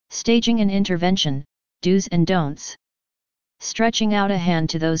Staging an intervention, do's and don'ts. Stretching out a hand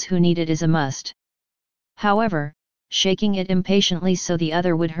to those who need it is a must. However, shaking it impatiently so the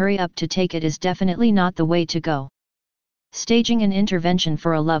other would hurry up to take it is definitely not the way to go. Staging an intervention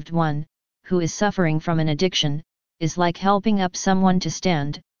for a loved one, who is suffering from an addiction, is like helping up someone to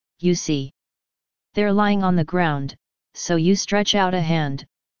stand. You see, they're lying on the ground, so you stretch out a hand,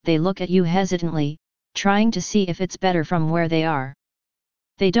 they look at you hesitantly, trying to see if it's better from where they are.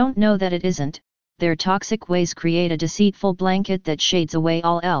 They don't know that it isn't. Their toxic ways create a deceitful blanket that shades away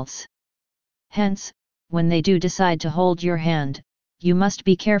all else. Hence, when they do decide to hold your hand, you must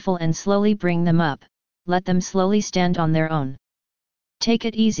be careful and slowly bring them up, let them slowly stand on their own. Take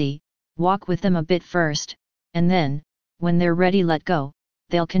it easy, walk with them a bit first, and then, when they're ready, let go,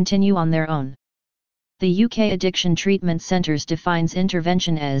 they'll continue on their own. The UK Addiction Treatment Centres defines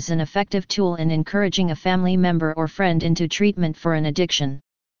intervention as an effective tool in encouraging a family member or friend into treatment for an addiction.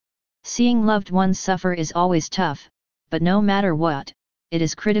 Seeing loved ones suffer is always tough, but no matter what, it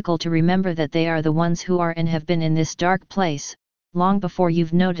is critical to remember that they are the ones who are and have been in this dark place, long before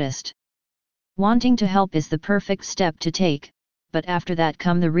you've noticed. Wanting to help is the perfect step to take, but after that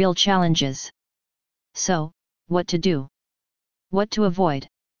come the real challenges. So, what to do? What to avoid?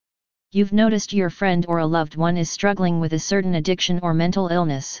 You've noticed your friend or a loved one is struggling with a certain addiction or mental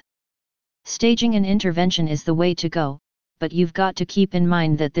illness. Staging an intervention is the way to go, but you've got to keep in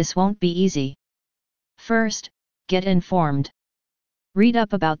mind that this won't be easy. First, get informed. Read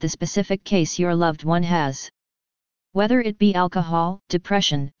up about the specific case your loved one has. Whether it be alcohol,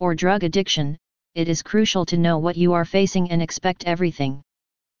 depression, or drug addiction, it is crucial to know what you are facing and expect everything.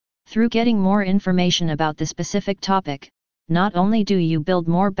 Through getting more information about the specific topic, not only do you build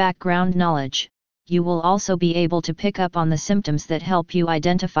more background knowledge, you will also be able to pick up on the symptoms that help you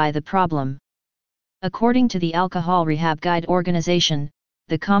identify the problem. According to the Alcohol Rehab Guide organization,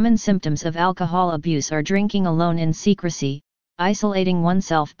 the common symptoms of alcohol abuse are drinking alone in secrecy, isolating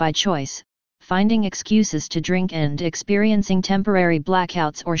oneself by choice, finding excuses to drink, and experiencing temporary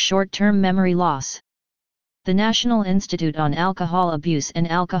blackouts or short-term memory loss. The National Institute on Alcohol Abuse and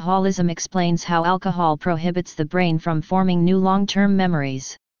Alcoholism explains how alcohol prohibits the brain from forming new long-term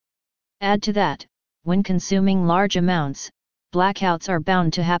memories. Add to that, when consuming large amounts, blackouts are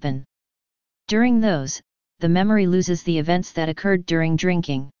bound to happen. During those, the memory loses the events that occurred during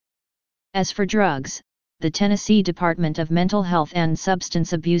drinking. As for drugs, the Tennessee Department of Mental Health and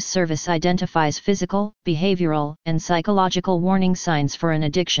Substance Abuse Service identifies physical, behavioral, and psychological warning signs for an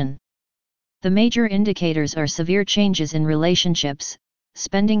addiction. The major indicators are severe changes in relationships,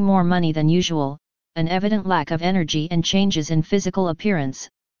 spending more money than usual, an evident lack of energy, and changes in physical appearance,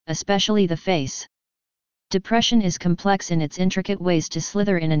 especially the face. Depression is complex in its intricate ways to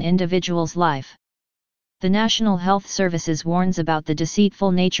slither in an individual's life. The National Health Services warns about the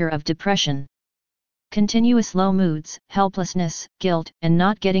deceitful nature of depression. Continuous low moods, helplessness, guilt, and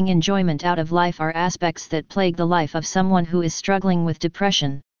not getting enjoyment out of life are aspects that plague the life of someone who is struggling with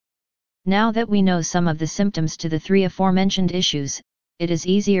depression. Now that we know some of the symptoms to the three aforementioned issues, it is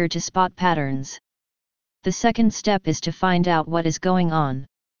easier to spot patterns. The second step is to find out what is going on.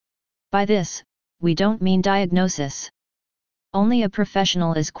 By this, we don't mean diagnosis. Only a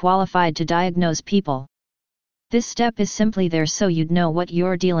professional is qualified to diagnose people. This step is simply there so you'd know what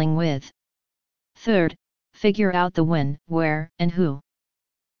you're dealing with. Third, figure out the when, where, and who.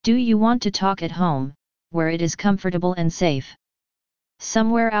 Do you want to talk at home, where it is comfortable and safe?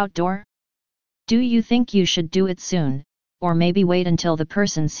 Somewhere outdoor? Do you think you should do it soon, or maybe wait until the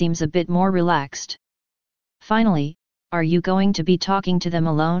person seems a bit more relaxed? Finally, are you going to be talking to them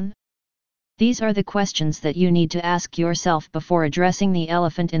alone? These are the questions that you need to ask yourself before addressing the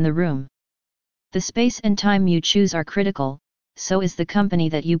elephant in the room. The space and time you choose are critical, so is the company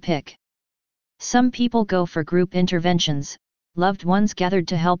that you pick. Some people go for group interventions, loved ones gathered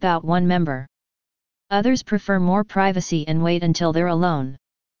to help out one member. Others prefer more privacy and wait until they're alone.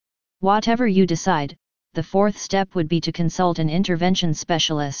 Whatever you decide, the fourth step would be to consult an intervention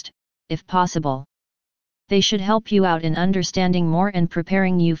specialist, if possible. They should help you out in understanding more and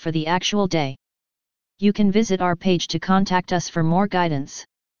preparing you for the actual day. You can visit our page to contact us for more guidance.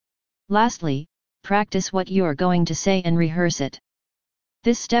 Lastly, practice what you're going to say and rehearse it.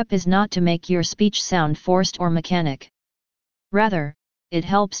 This step is not to make your speech sound forced or mechanic. Rather, it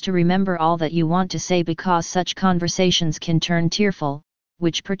helps to remember all that you want to say because such conversations can turn tearful,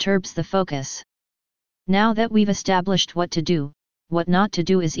 which perturbs the focus. Now that we've established what to do, what not to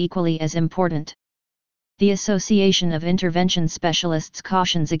do is equally as important. The Association of Intervention Specialists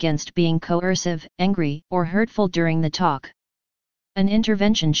cautions against being coercive, angry, or hurtful during the talk. An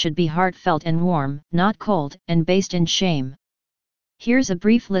intervention should be heartfelt and warm, not cold and based in shame. Here's a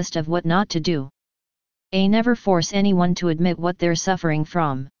brief list of what not to do. A. Never force anyone to admit what they're suffering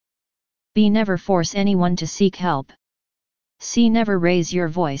from. B. Never force anyone to seek help. C. Never raise your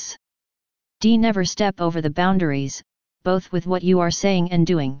voice. D. Never step over the boundaries, both with what you are saying and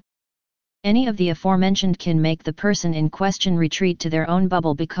doing. Any of the aforementioned can make the person in question retreat to their own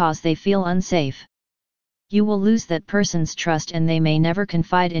bubble because they feel unsafe. You will lose that person's trust and they may never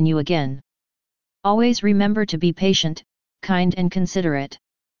confide in you again. Always remember to be patient, kind and considerate.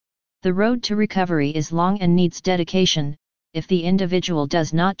 The road to recovery is long and needs dedication. If the individual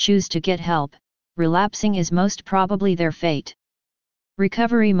does not choose to get help, relapsing is most probably their fate.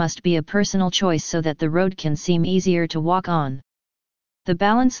 Recovery must be a personal choice so that the road can seem easier to walk on. The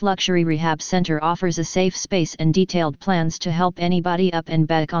Balance Luxury Rehab Center offers a safe space and detailed plans to help anybody up and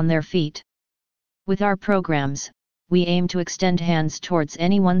back on their feet. With our programs, we aim to extend hands towards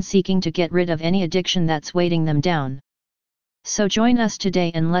anyone seeking to get rid of any addiction that's weighting them down. So join us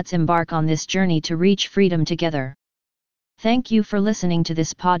today and let's embark on this journey to reach freedom together. Thank you for listening to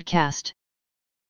this podcast.